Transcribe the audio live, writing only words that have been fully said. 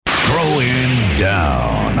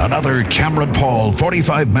down. Another Cameron Paul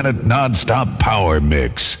 45-minute non-stop power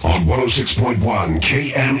mix on 106.1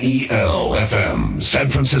 KMEL FM, San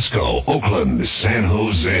Francisco, Oakland, San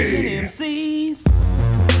Jose. MCs.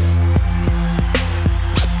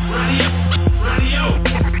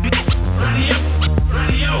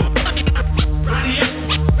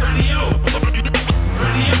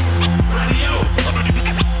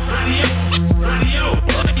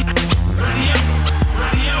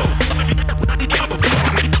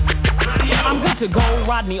 To go,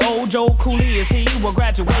 Rodney Ojo, Cooley is he. We're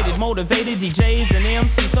graduated, motivated DJs and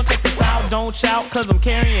MCs. So check this out, don't shout, cause I'm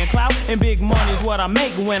carrying clout. And big money's what I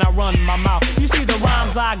make when I run my mouth. You see the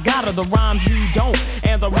rhymes I got are the rhymes you don't.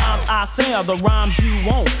 And the rhymes I say are the rhymes you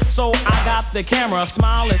won't. So I got the camera,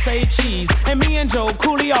 smile and say cheese. And me and Joe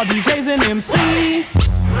Cooley are DJs and MCs.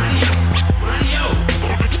 Radio, radio,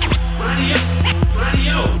 radio,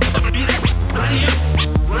 radio, radio,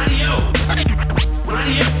 radio, radio,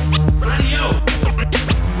 radio.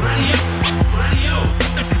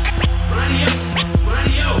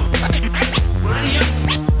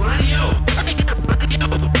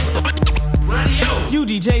 You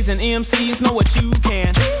DJs and MCs know what you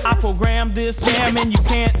can. I program this jam and you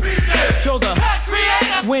can't. Shows a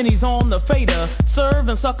when he's on the fader,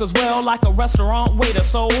 serving suckers well like a restaurant waiter.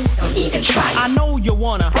 So don't even try. I know you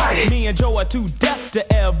wanna. Me and Joe are too deaf to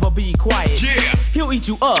ever be quiet. Yeah. He'll eat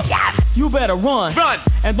you up. Yes. You better run. Run.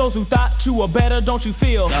 And those who thought you were better, don't you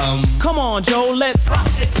feel? Come on, Joe, let's rock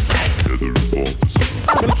this place. We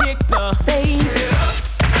kick the bass. Get up.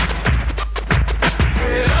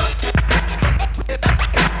 Get up. Get up.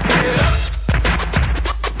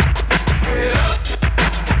 Get up. Get up.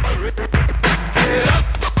 Get up.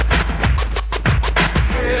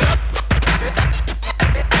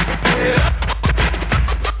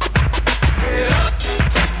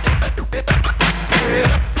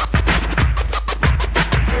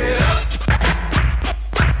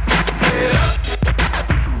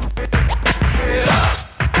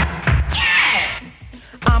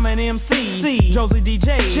 MC, Josie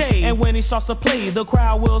DJ, and when he starts to play, the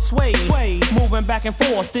crowd will sway, moving back and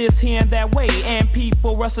forth this here and that way, and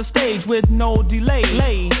people rush the stage with no delay.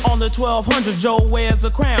 On the 1200, Joe wears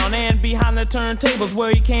a crown, and behind the turntables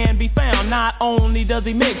where he can be found. Not only does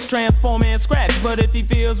he mix, transform, and scratch, but if he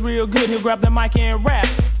feels real good, he'll grab the mic and rap.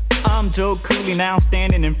 I'm Joe Cooley now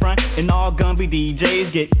standing in front, and all Gumby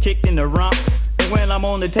DJs get kicked in the rump. And when I'm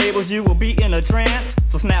on the tables, you will be in a trance.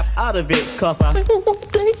 So snap out of it, cause I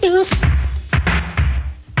dance.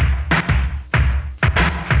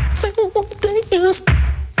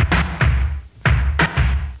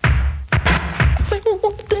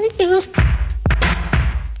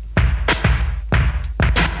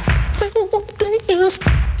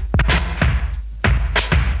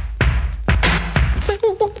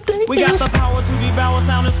 We got the power to devour,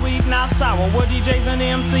 sound is sweet, not sour. We're DJs and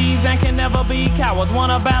MCs and can never be cowards.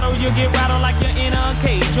 Wanna battle, you get rattled like you're in a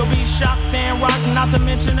cage. You'll be shocked and rocked, not to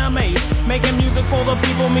mention amazed. Making music for the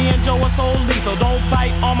people, me and Joe are so lethal. Don't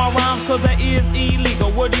bite on my rhymes, cause that is illegal.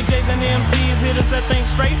 We're DJs and MCs here to set things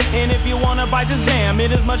straight. And if you wanna bite this jam,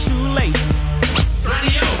 it is much too late.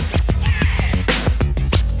 Radio.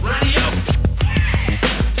 Radio.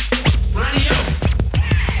 Radio.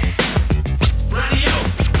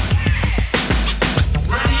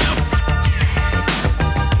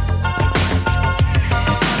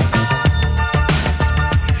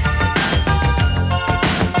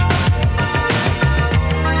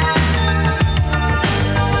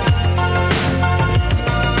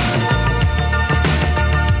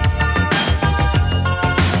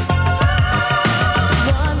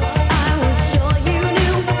 Once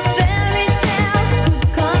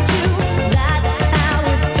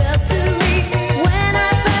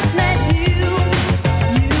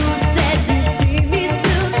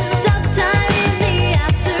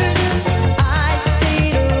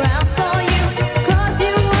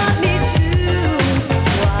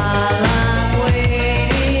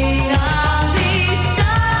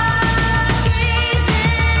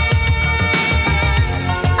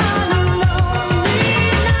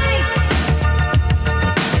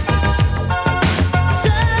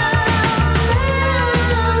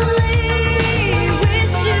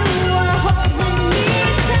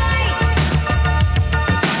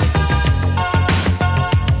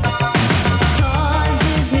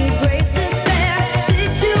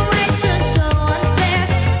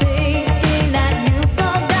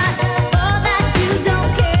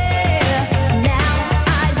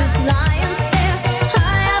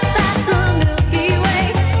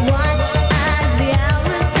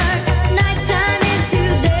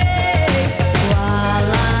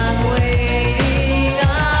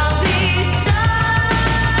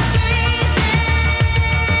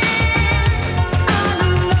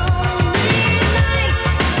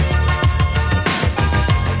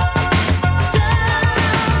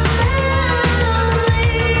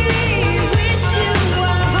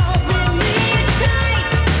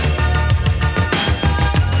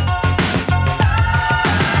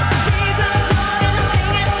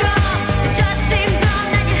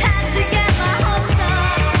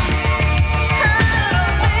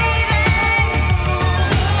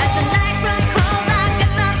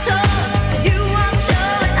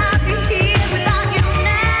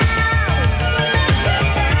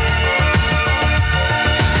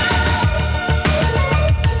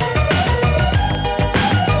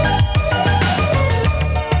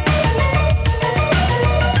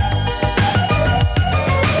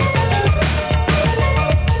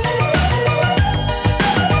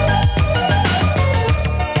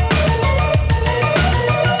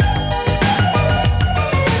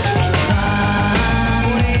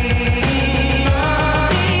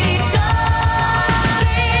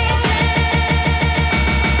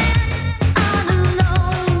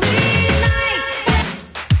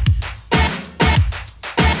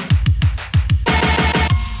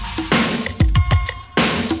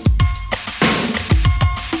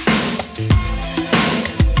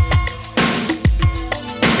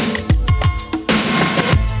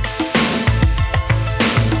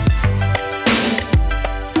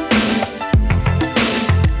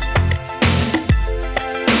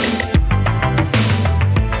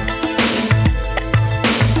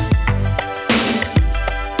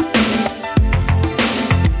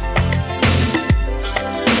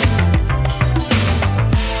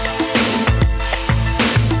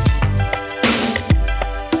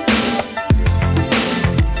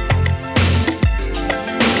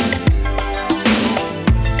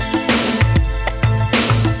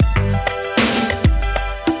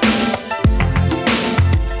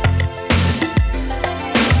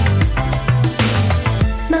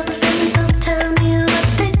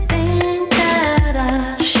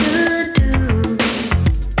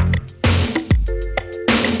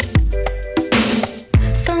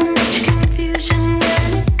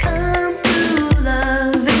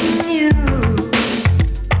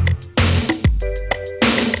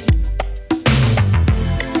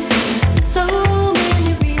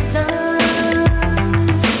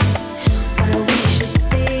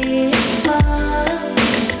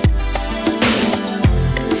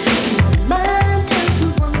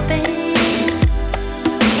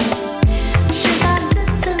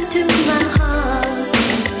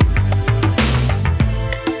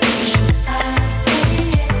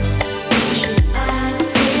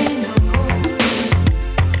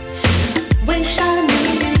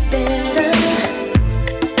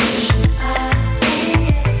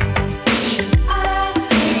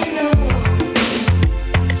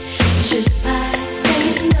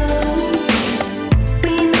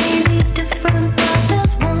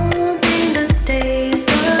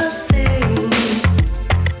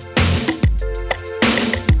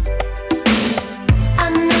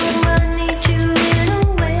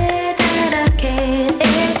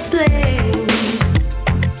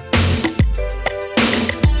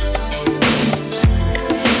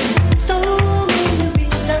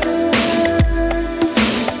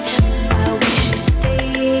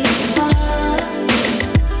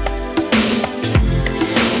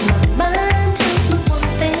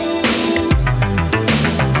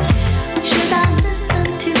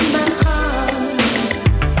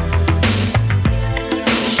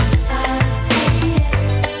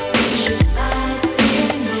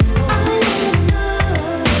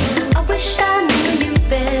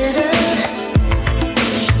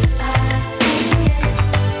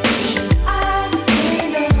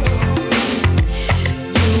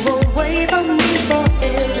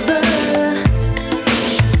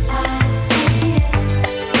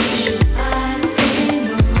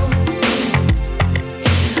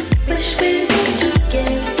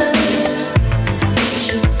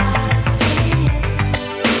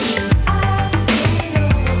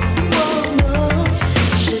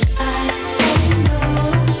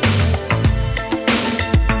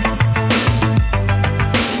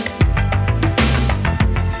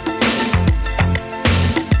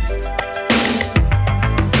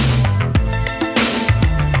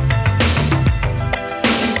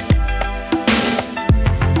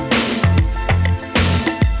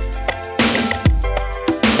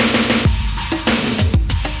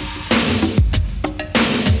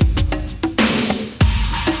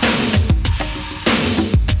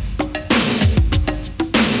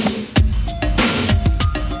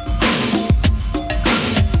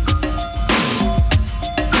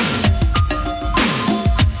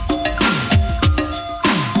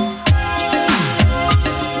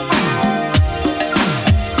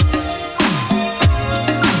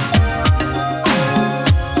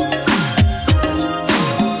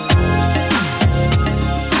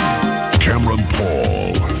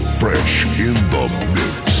The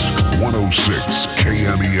Mix. 106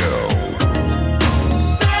 KMEL.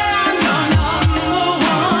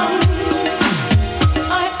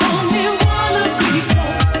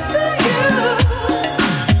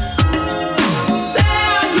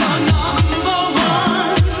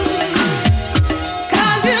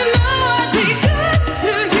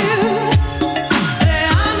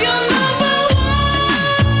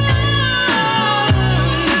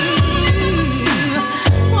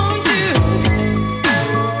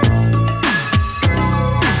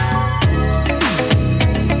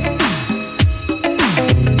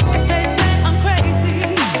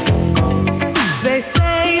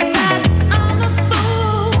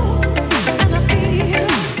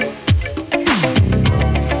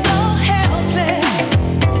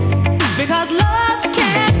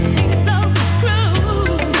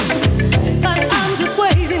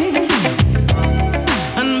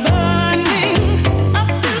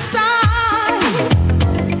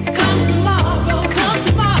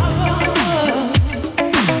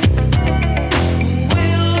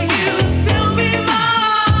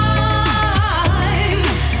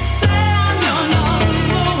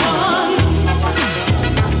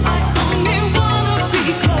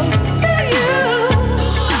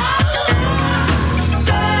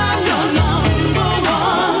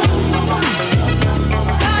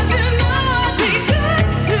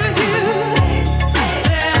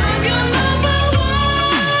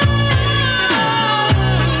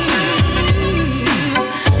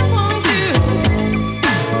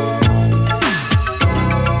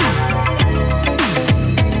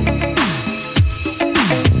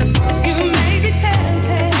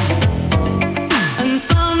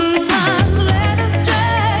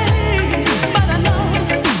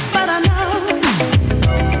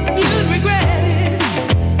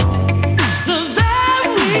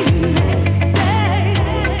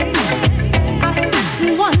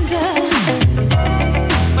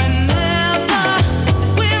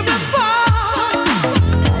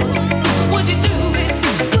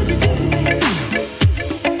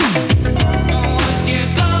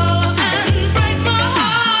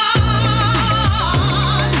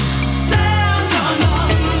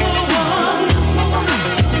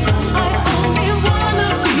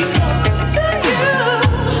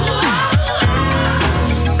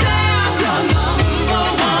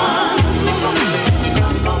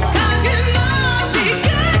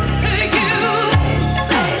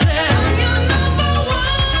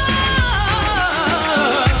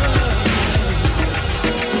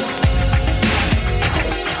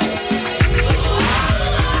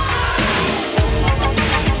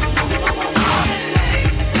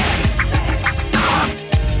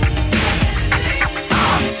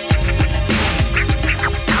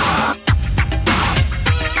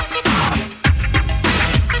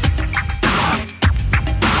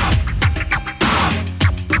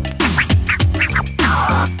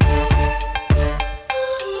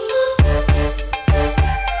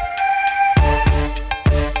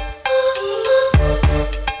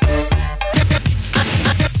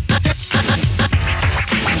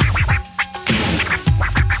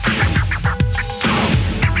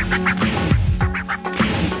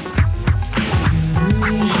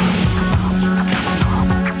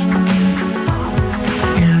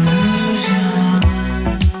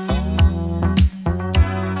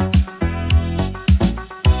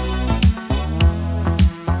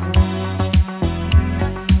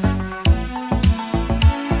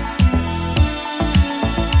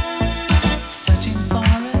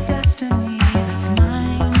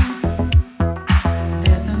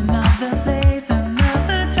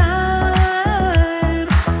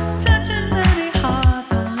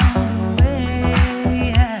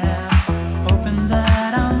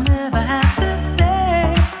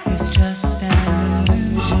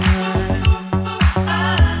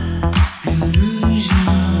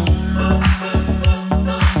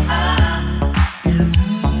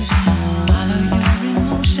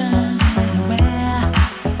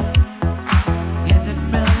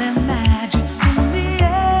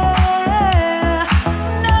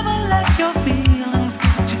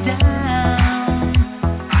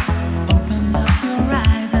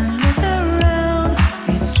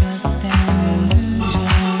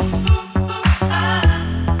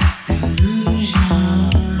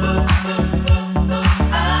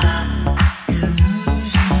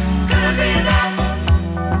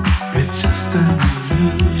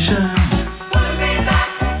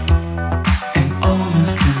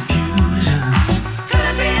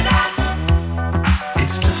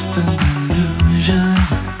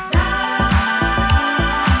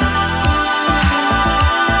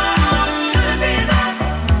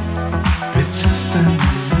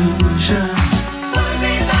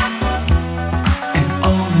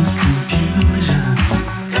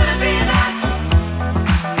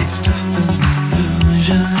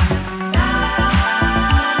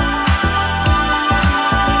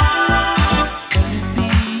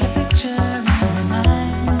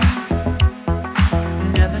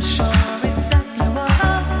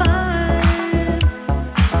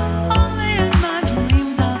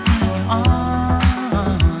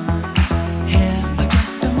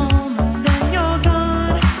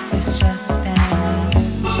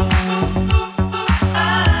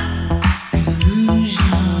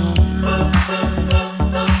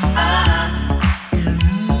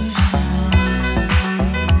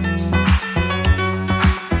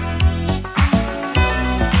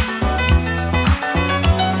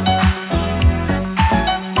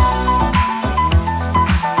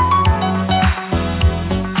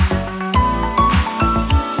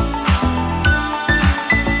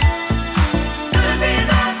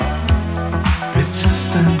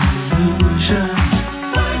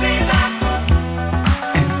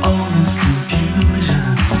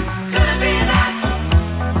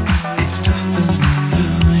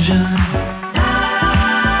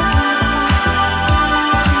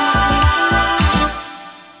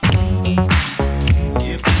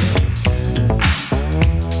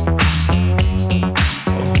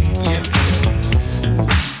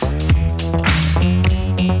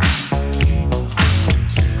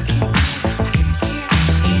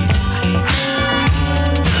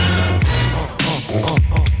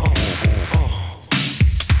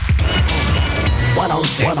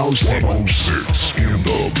 106 in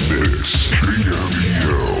the mix. KMEL.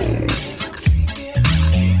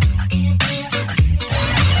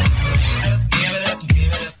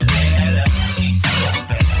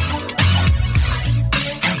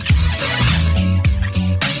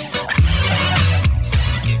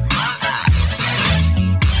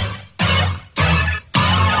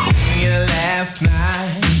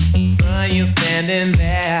 Standing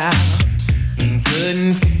there,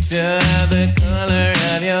 couldn't picture the color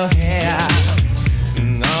of your hair.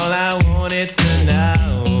 All I wanted to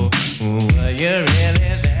know, were you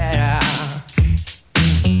really there?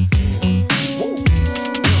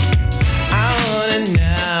 I wanna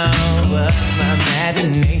know what my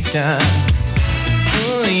imagination.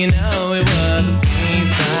 Ooh, you know it was a sweet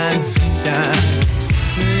sensation.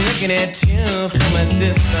 Looking at you from a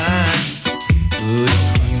distance, ooh, it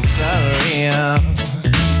seems so real.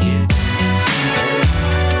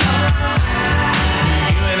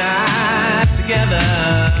 You and I together,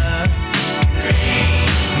 dream,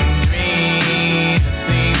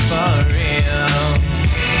 seem for real.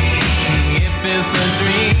 If it's a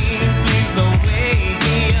dream, seems to wake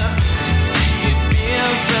me up. It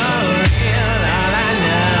feels so real. All I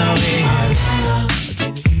know is,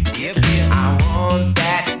 I want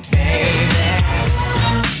that baby.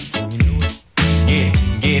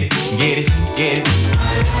 Get it.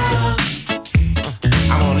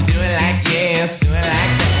 I wanna do it like yes, do it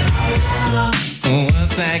like that.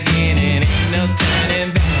 Once I get it, ain't no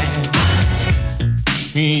turning back.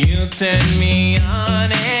 You turn me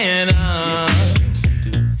on and on.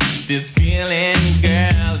 This feeling,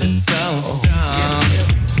 girl, is so strong.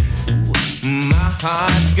 My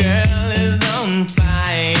heart, girl, is on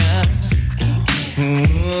fire.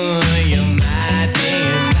 Ooh, you're my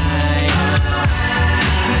desire.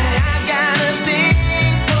 I got a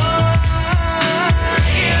thing for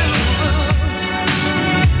you.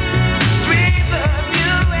 Dream of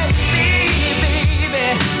you and me, baby.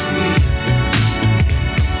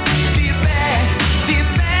 She's bad.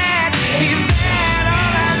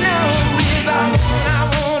 All I know is I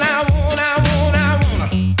wanna.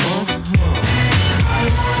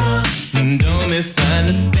 Don't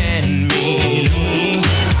misunderstand me.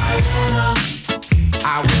 I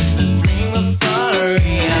wish this dream was for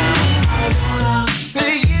real.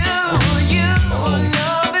 You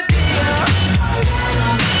know the deal.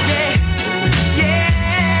 Yeah.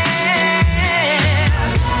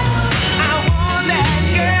 I want that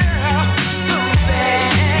girl so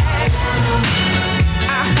bad.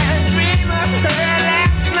 I had a dream of her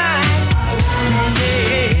last night.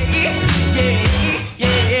 Yeah.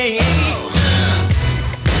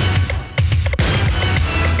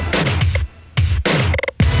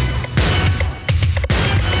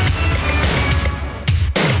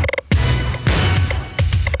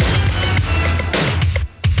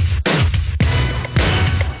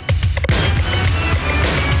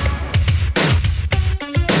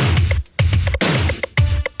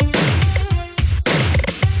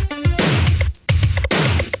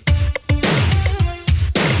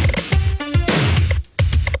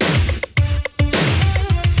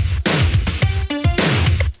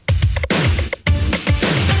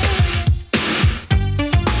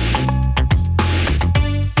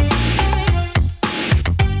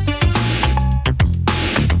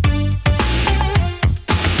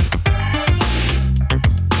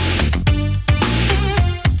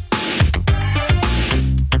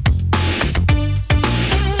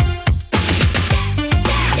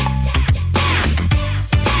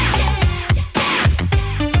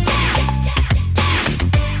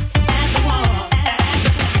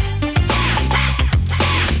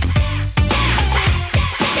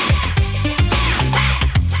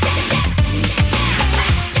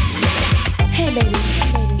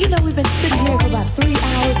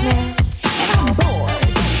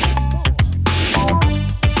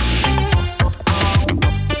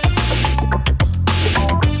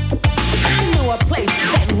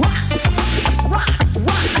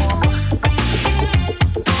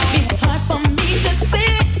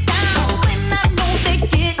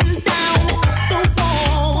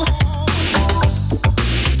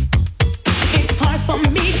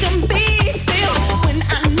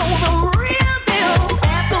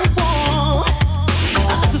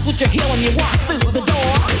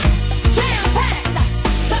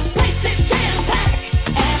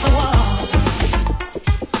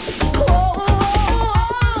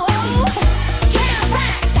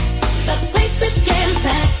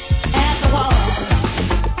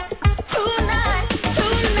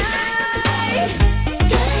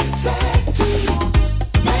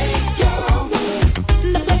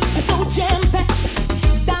 The place is so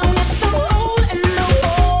jam-packed, down at the hole in the wall.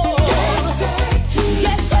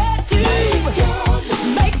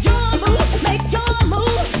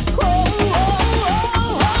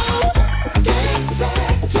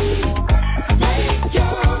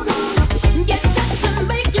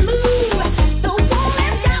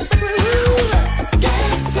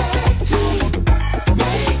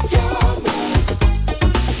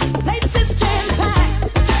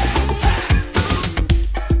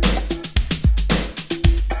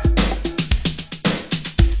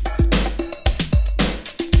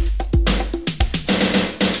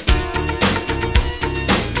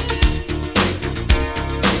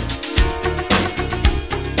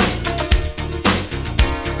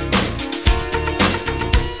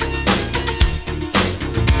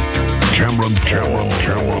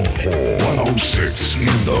 Cameron Paul. 106 in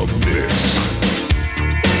the mix.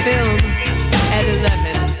 Film at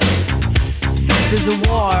 11. There's a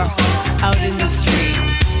war out in the street.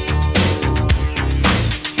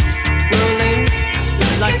 Rolling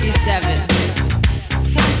lucky 7.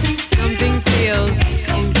 Something feels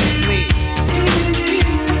incomplete.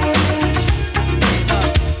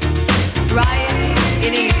 Riot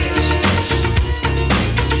in English.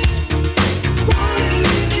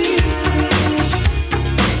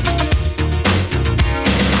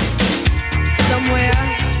 Somewhere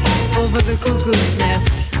over the cuckoo's nest.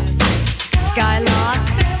 Skylark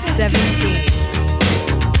 17.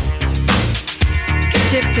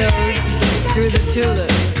 Tiptoes through the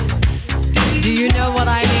tulips. Do you know what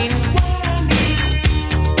I mean?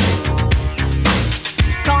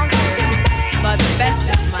 Conquered by the best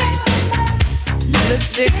of mice.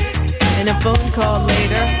 Lipstick and a phone call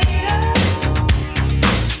later.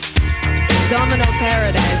 Domino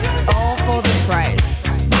paradise, all for the price.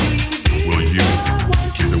 Will you be the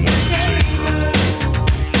one to save her?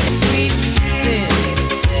 Sweet sin.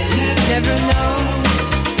 Never know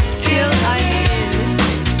till I'm in.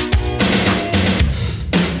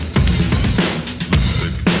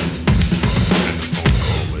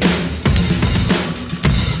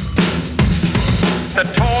 The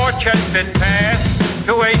torch has been passed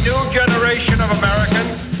to a new generation of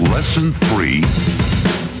Americans. Lesson 3.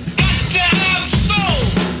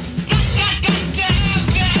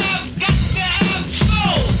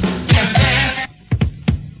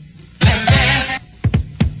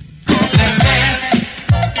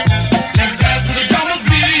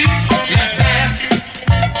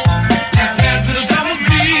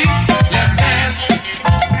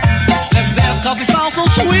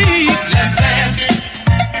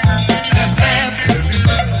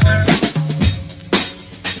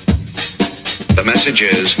 The message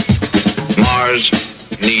is, Mars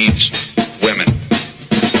needs women.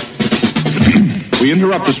 We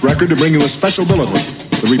interrupt this record to bring you a special bulletin.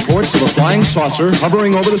 The reports of a flying saucer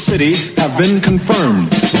hovering over the city have been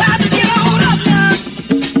confirmed.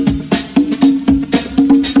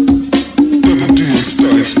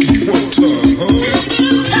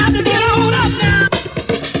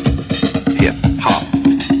 Hip-hop.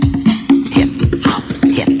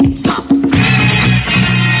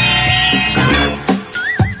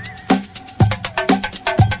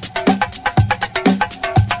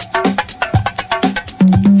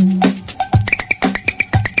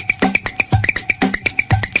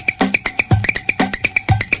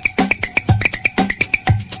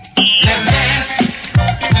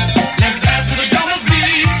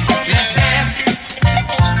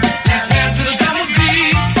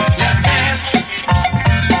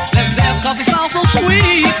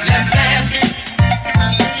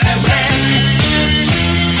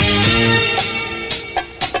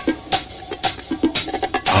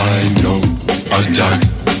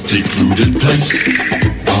 Secluded place,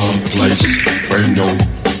 a place where no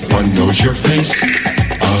one knows your face. A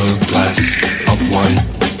glass of wine,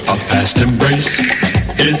 a fast embrace.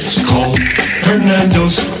 It's called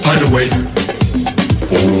Hernando's Hideaway.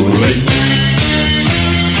 Ole.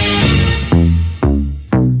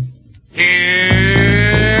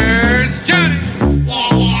 Here's Johnny.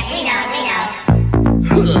 Yeah, we know.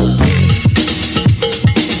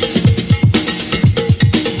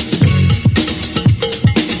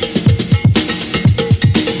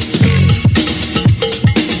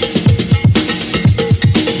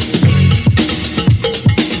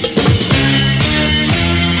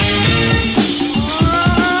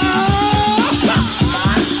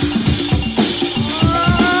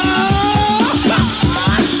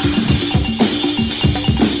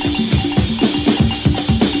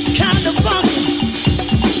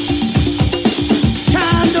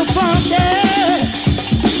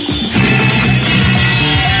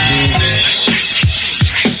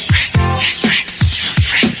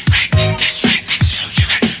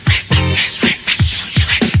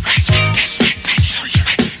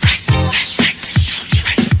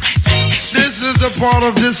 Part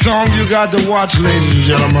of this song you got to watch, ladies and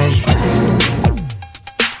gentlemen.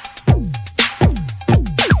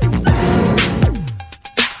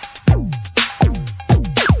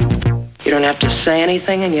 You don't have to say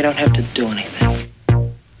anything and you don't have to do anything.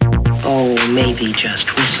 Oh, maybe just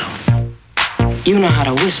whistle. You know how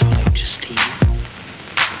to whistle, don't you, Steve?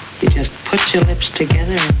 You just put your lips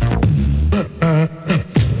together and...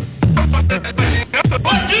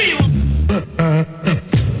 What do you...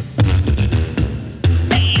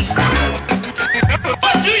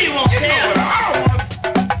 What do you want, Taylor?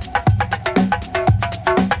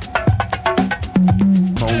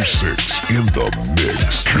 06 in the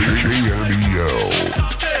mix. KMEL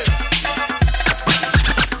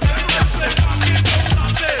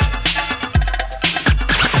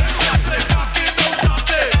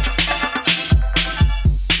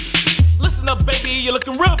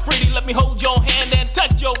looking real pretty. Let me hold your hand and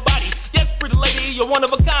touch your body. Yes, pretty lady, you're one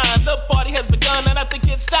of a kind. The party has begun and I think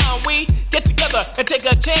it's time we get together and take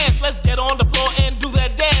a chance. Let's get on the floor and do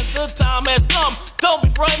that dance. The time has come. Don't be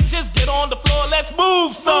frightened, just get on the floor. Let's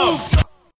move some.